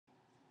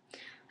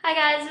Hi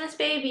guys,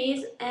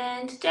 MsBabybees,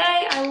 and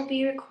today I will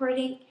be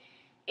recording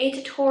a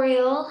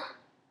tutorial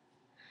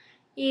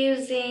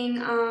using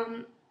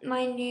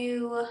my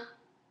new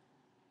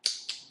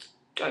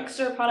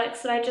drugstore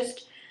products that I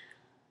just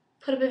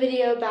put up a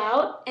video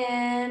about,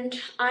 and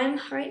I'm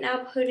right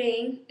now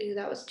putting, ooh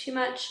that was too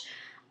much,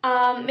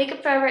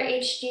 Makeup Forever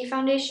HD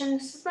Foundation.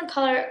 This is in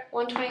color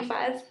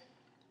 125,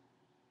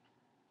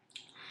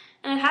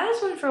 and I've had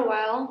this one for a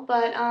while,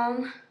 but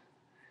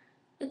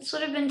it's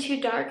sort of been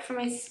too dark for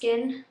my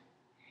skin.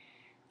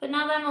 But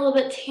now that I'm a little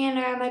bit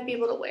tanner, I might be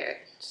able to wear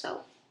it.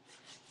 So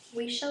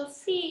we shall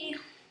see.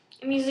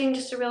 I'm using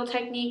just a Real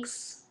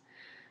Techniques,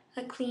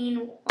 a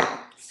clean,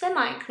 well,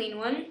 semi-clean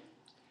one.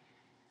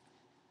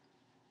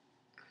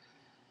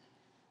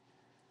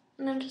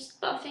 And I'm just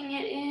buffing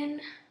it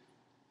in.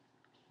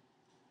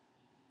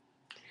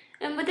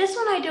 And with this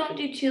one, I don't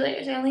do 2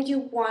 layers. I only do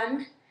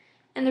 1.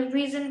 And the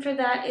reason for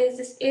that is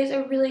this is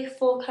a really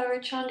full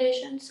coverage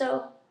foundation.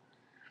 So,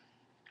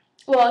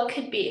 well, it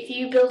could be. If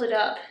you build it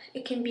up,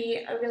 it can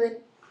be a really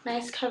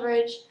nice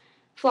coverage,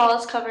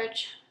 flawless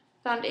coverage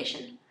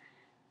foundation.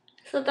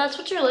 So if that's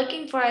what you're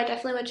looking for, I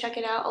definitely would check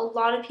it out. A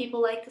lot of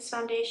people like this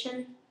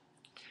foundation.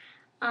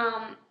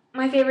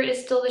 My favorite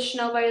is still the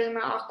Chanel by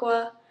Luma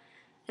Aqua,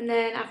 and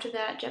then after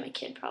that, Gemma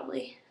Kid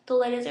probably, the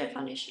Light as Air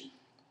foundation.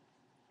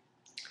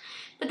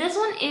 But this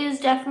one is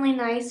definitely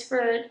nice for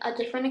a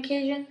different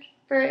occasion,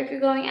 for if you're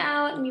going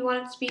out and you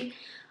want it to be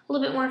a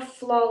little bit more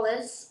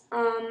flawless.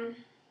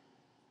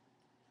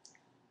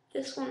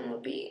 This one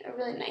would be a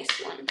really nice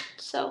one.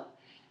 So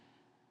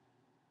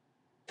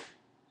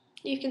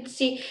you can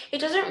see it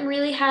doesn't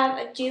really have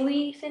a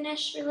dewy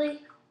finish,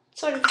 really.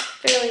 It's sort of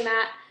fairly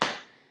matte.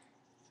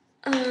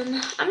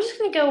 I'm just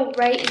going to go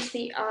right into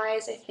the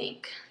eyes, I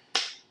think.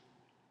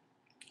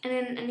 And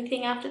then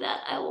anything after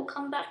that I will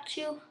come back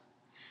to.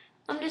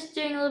 I'm just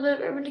doing a little bit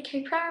of Urban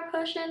Decay Primer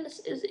Potion. This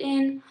is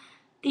in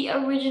the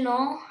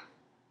original.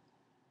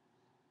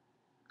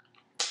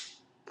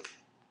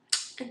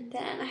 And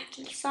then I have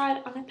to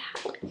decide on a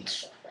palette,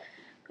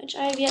 which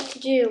I have yet to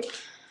do.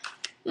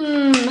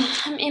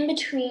 I'm in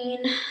between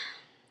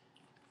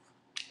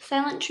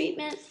Silent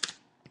Treatment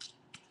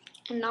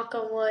and Knock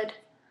on Wood.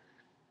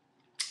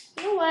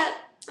 You know what?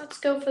 Let's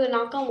go for the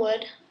Knock on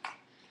Wood.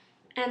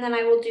 And then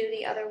I will do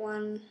the other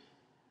one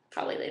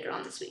probably later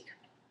on this week.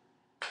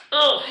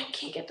 Oh, I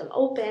can't get them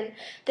open.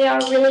 They are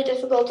really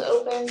difficult to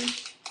open.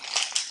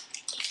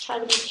 Just try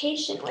to be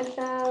patient with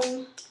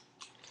them.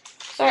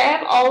 Sorry, I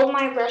have all of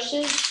my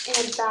brushes in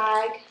a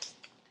bag.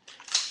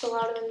 So a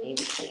lot of them need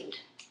to be cleaned.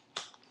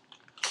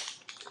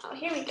 Oh,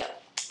 here we go.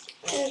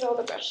 There's all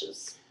the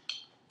brushes.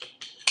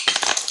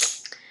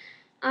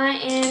 I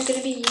am going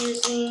to be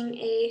using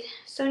a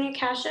Sonia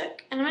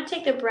Kashuk, and I'm going to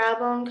take the brow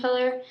bone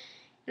color,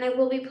 and I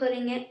will be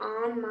putting it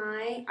on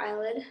my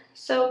eyelid.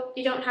 So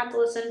you don't have to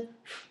listen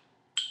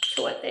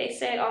to what they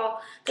say at all.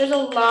 There's a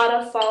lot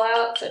of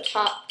fallout, so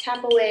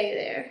tap away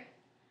there.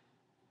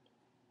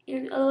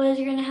 Otherwise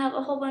you're going to have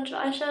a whole bunch of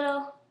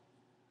eyeshadow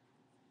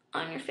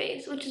on your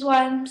face, which is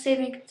why I'm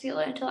saving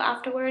concealer until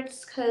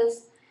afterwards,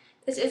 because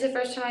this is the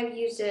first time I've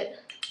used it.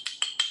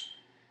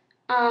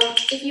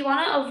 If you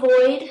want to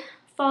avoid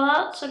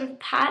fallout, sort of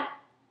pat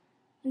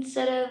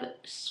instead of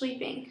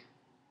sweeping.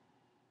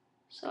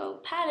 So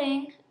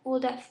patting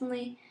will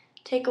definitely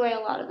take away a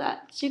lot of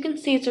that. So you can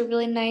see it's a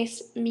really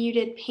nice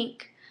muted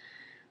pink.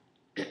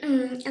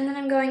 And then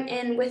I'm going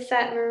in with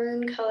that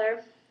maroon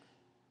color.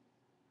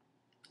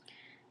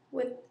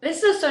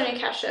 This is a Sonia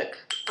Kashuk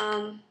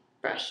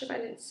brush, if I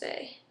didn't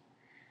say.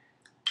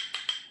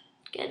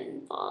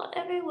 Getting fallout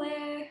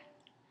everywhere.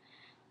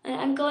 And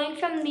I'm going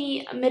from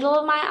the middle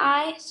of my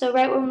eye, so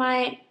right where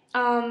my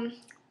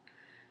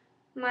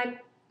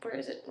where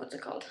is it? What's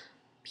it called?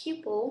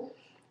 Pupil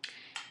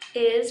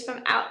is,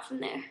 from out from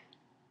there.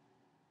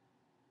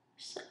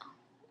 So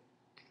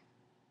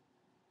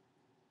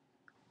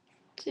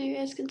you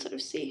guys can sort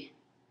of see.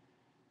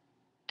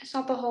 It's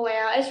not the whole way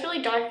out. It's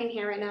really dark in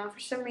here right now for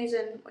some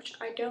reason, which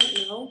I don't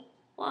know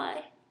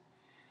why.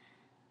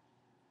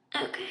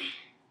 Okay.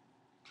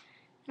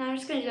 And I'm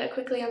just going to do that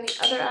quickly on the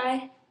other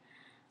eye. I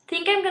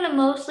think I'm going to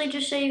mostly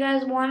just show you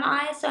guys one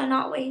eye, so I'm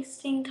not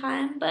wasting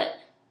time, but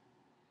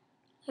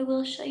I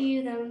will show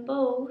you them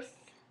both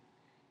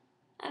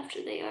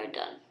after they are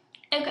done.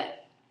 Okay.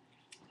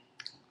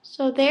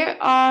 So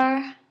there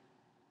are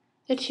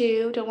the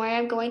two. Don't worry,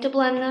 I'm going to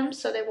blend them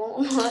so they won't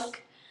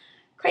look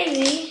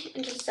crazy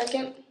in just a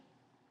second.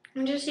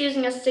 I'm just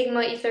using a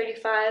Sigma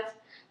E35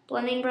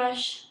 blending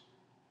brush.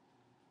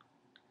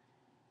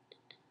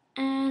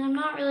 And I'm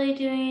not really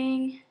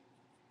doing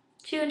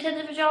too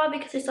intensive a job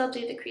because I still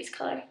do the crease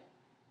color.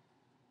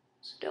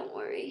 So don't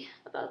worry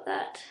about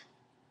that.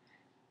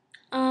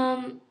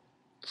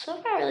 So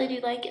far I really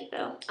do like it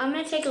though. I'm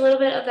going to take a little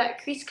bit of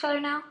that crease color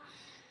now.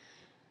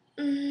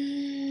 What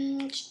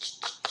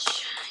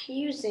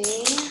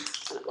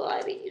will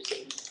I be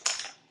using?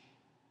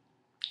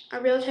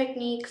 A Real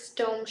Techniques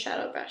Dome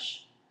Shadow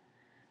Brush.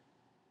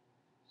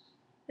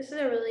 This is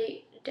a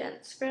really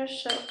dense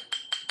brush, so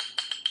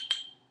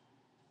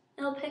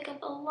it'll pick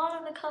up a lot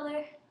of the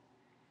color.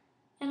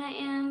 And I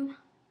am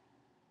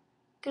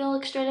gonna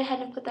look straight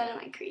ahead and put that in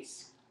my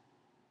crease.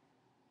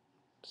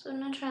 So I'm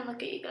gonna try and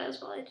look at you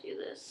guys while I do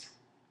this.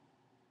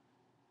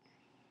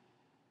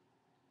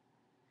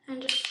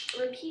 And just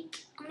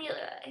repeat on the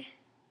other eye.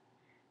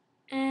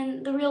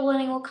 And the real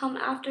blending will come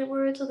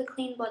afterwards with a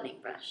clean blending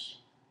brush.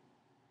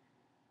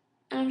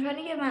 And I'm trying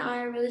to give my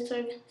eye a really sort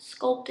of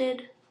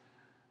sculpted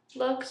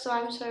look, so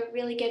I'm sort of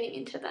really getting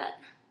into that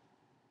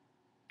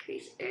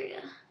crease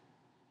area.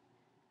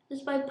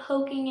 Just by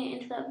poking it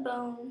into that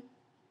bone.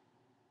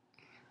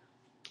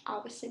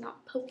 Obviously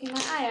not poking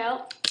my eye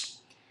out.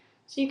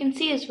 So you can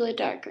see it's really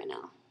dark right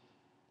now.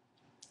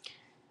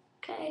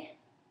 Okay.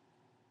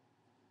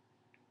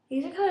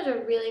 These colors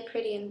are really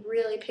pretty and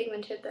really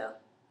pigmented though.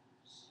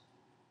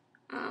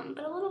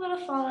 But a little bit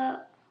of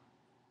fallout,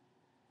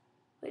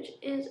 which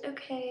is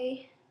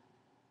okay.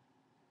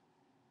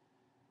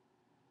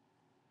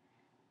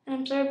 And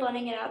I'm sort of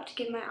blending it out to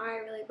give my eye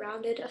a really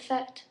rounded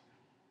effect.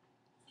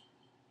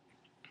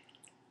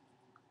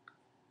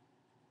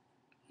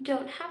 You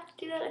don't have to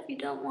do that if you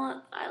don't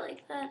want the eye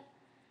like that.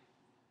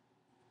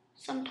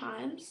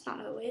 Sometimes,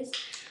 not always.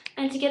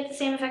 And to get the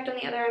same effect on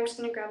the other, I'm just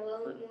going to grab a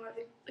little bit more of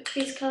the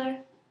crease color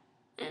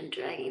and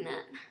dragging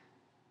that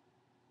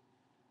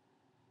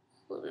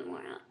a little bit more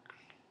out.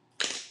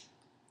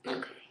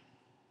 Okay.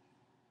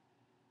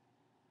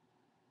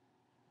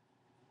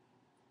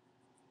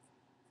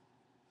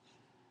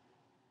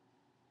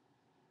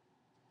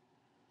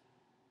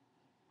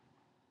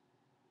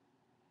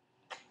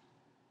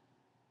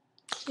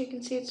 So you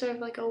can see it's sort of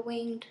like a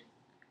winged,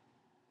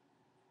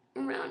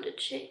 rounded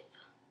shape.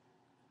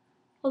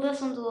 Well, this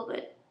one's a little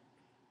bit,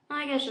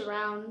 I guess,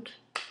 round.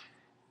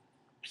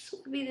 This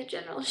would be the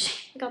general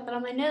shape. I got that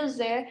on my nose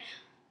there,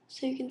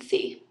 so you can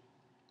see.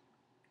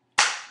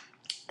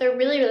 They're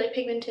really, really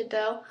pigmented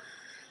though.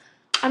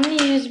 I'm going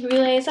to use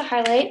Relay as a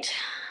highlight.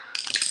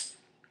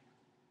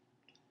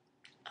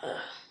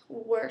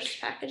 Worst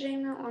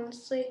packaging though,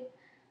 honestly.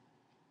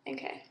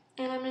 Okay,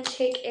 and I'm going to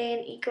take an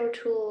Eco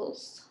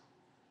Tools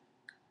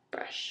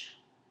brush.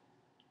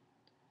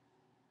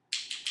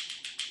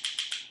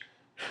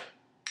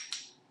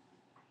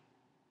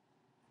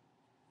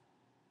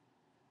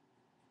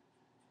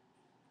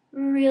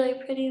 Really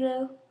pretty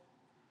though.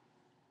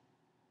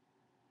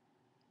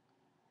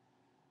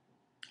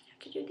 Have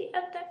to do the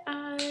other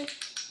eye.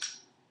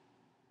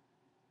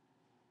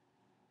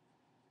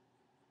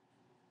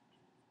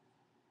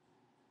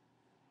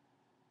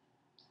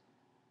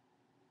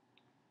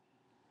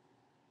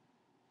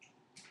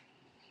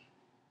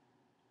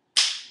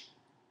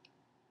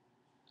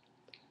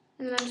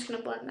 And then I'm just going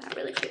to blend that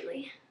really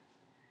quickly.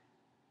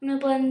 I'm going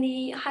to blend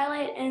the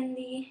highlight and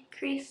the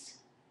crease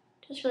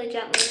just really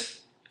gently.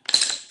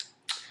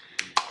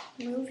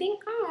 Moving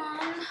on,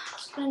 I'm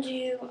just going to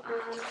do, oh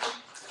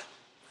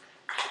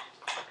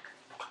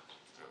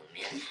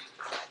man,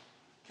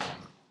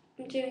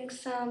 I'm doing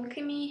some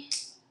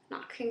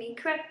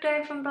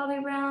Corrector from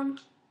Bobbi Brown.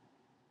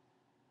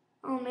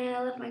 Oh man,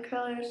 I left my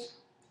curlers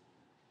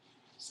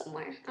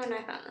somewhere. Oh no,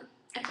 I found them.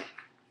 Okay.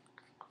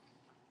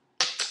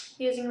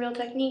 Using Real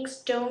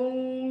Techniques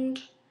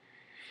domed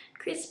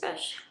crease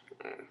brush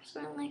or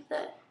something like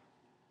that.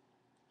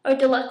 Or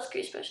deluxe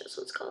crease brush, that's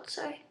what it's called,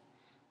 sorry.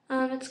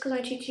 It's because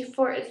my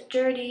 224 is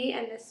dirty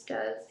and this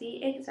does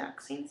the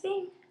exact same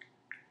thing.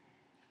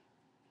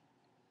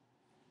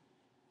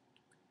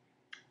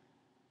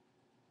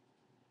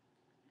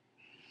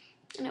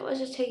 And it was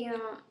just taking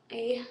out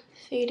a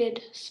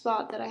faded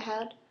spot that I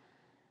had.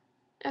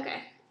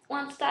 Okay,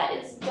 once that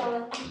is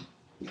done,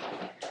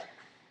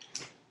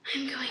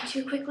 I'm going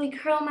to quickly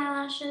curl my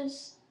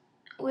lashes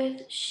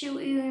with Shu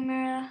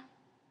Uemura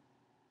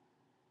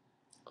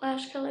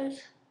lash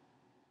colors.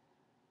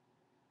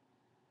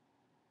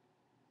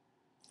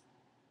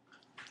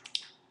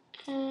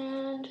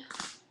 And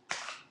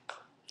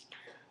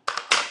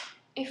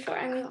before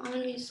I move on, I'm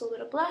going to use a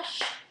little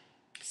blush.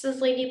 This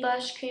is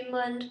Ladyblush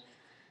Cremeblend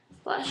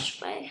blush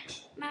by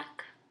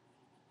MAC.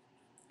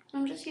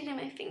 I'm just using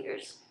my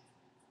fingers.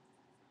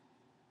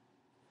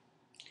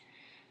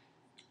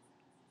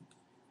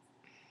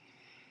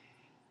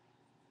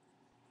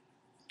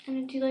 And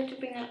I do like to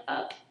bring that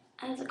up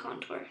as a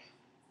contour.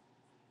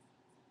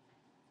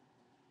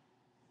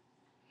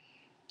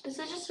 This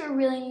is just a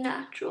really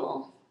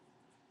natural,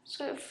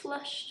 sort of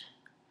flushed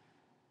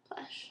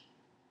blush.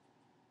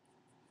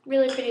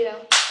 Really pretty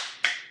though.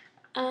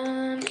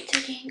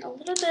 Taking a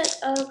little bit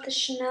of the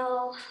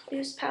Chanel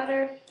loose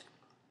powder.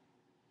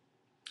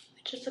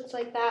 It just looks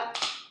like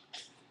that.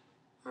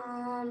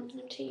 I'm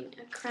taking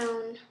a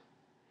crown.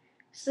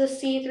 This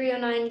is a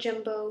C309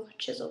 Jumbo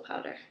Chisel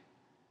Powder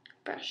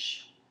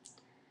brush.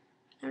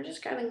 I'm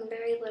just grabbing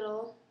very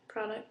little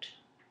product,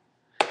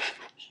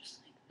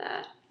 just like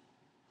that.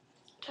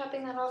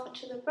 Tapping that off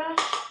into the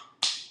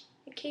brush,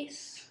 the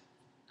case,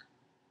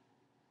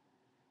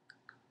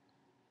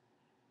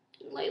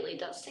 and lightly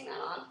dusting that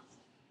on.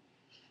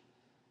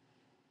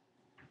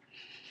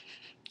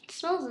 It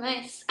smells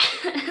nice.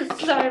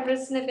 Sorry for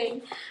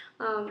sniffing,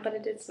 but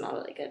it did smell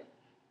really good.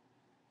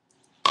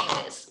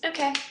 Anyways,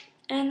 okay,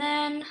 and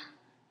then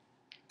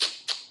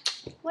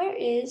where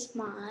is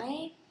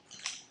my...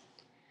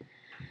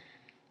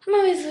 I'm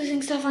always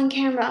losing stuff on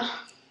camera.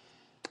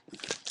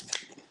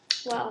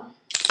 Well,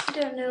 I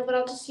don't know, but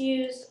I'll just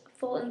use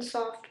Full and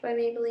Soft by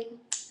Maybelline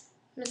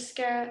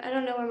mascara. I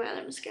don't know where my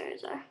other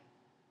mascaras are.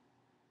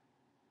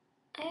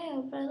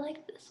 Oh, but I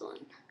like this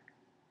one.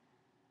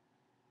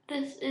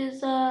 This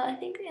is, I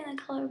think in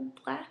the color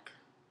black.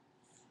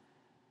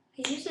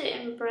 I use it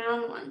in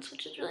brown ones,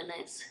 which is really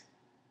nice.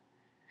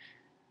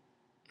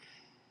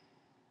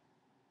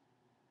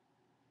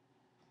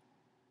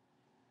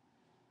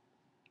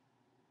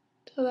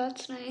 So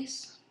that's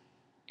nice.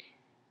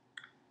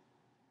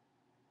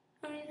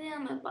 I'm using it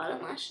on my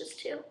bottom lashes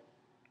too.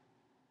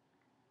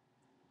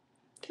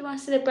 If you want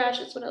to see the brush,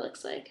 that's what it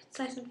looks like. It's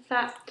nice and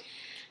fat.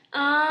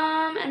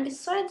 And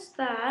besides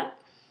that,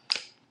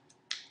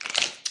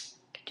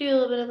 do a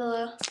little bit of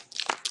a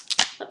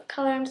lip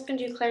color. I'm just going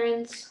to do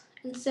Clarins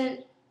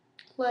Instant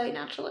Light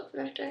Natural Lip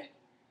Perfector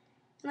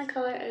in the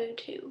color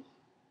 02.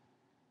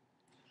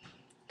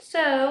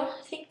 So,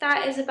 I think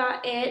that is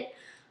about it.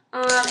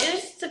 It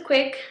was just a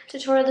quick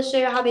tutorial to show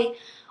you how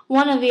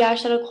one of the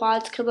eyeshadow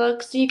quads could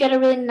look. So you get a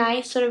really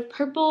nice sort of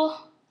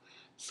purple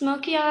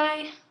smoky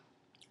eye.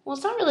 Well,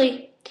 it's not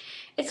really,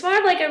 it's more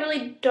of like a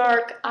really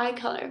dark eye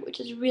color, which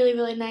is really,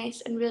 really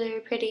nice and really,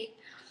 really pretty.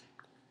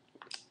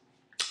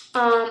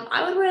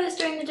 I would wear this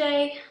during the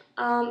day.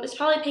 It's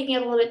probably picking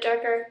up a little bit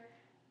darker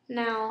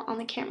now on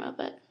the camera,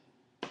 but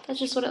that's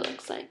just what it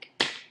looks like.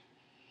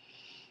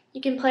 You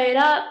can play it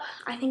up.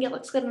 I think it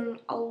looks good on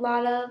a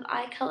lot of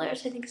eye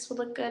colors. I think this will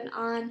look good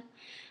on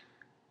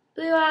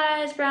blue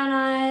eyes, brown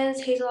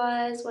eyes, hazel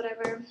eyes,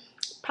 whatever.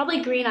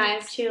 Probably green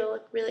eyes too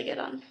look really good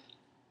on.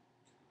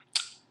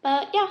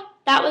 But yeah,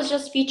 that was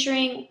just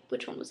featuring,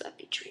 which one was that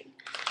featuring?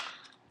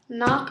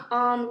 Knock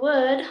on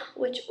Wood,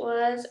 which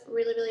was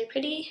really, really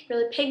pretty,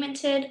 really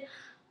pigmented,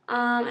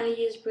 and I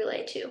used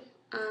Brulee too.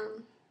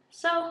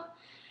 So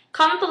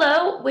comment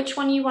below which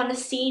one you want to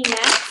see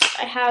next.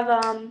 I have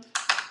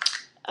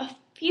a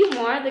few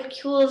more. The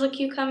Cool as a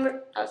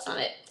Cucumber, oh, that's not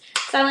it.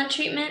 Silent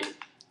Treatment,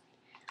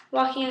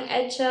 Walking on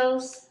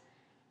Eggshells,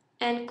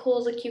 and Cool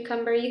as a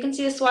Cucumber. You can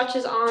see the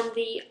swatches on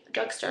the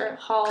drugstore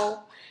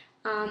haul,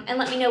 and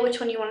let me know which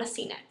one you want to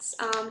see next.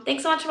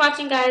 Thanks so much for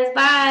watching, guys.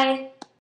 Bye!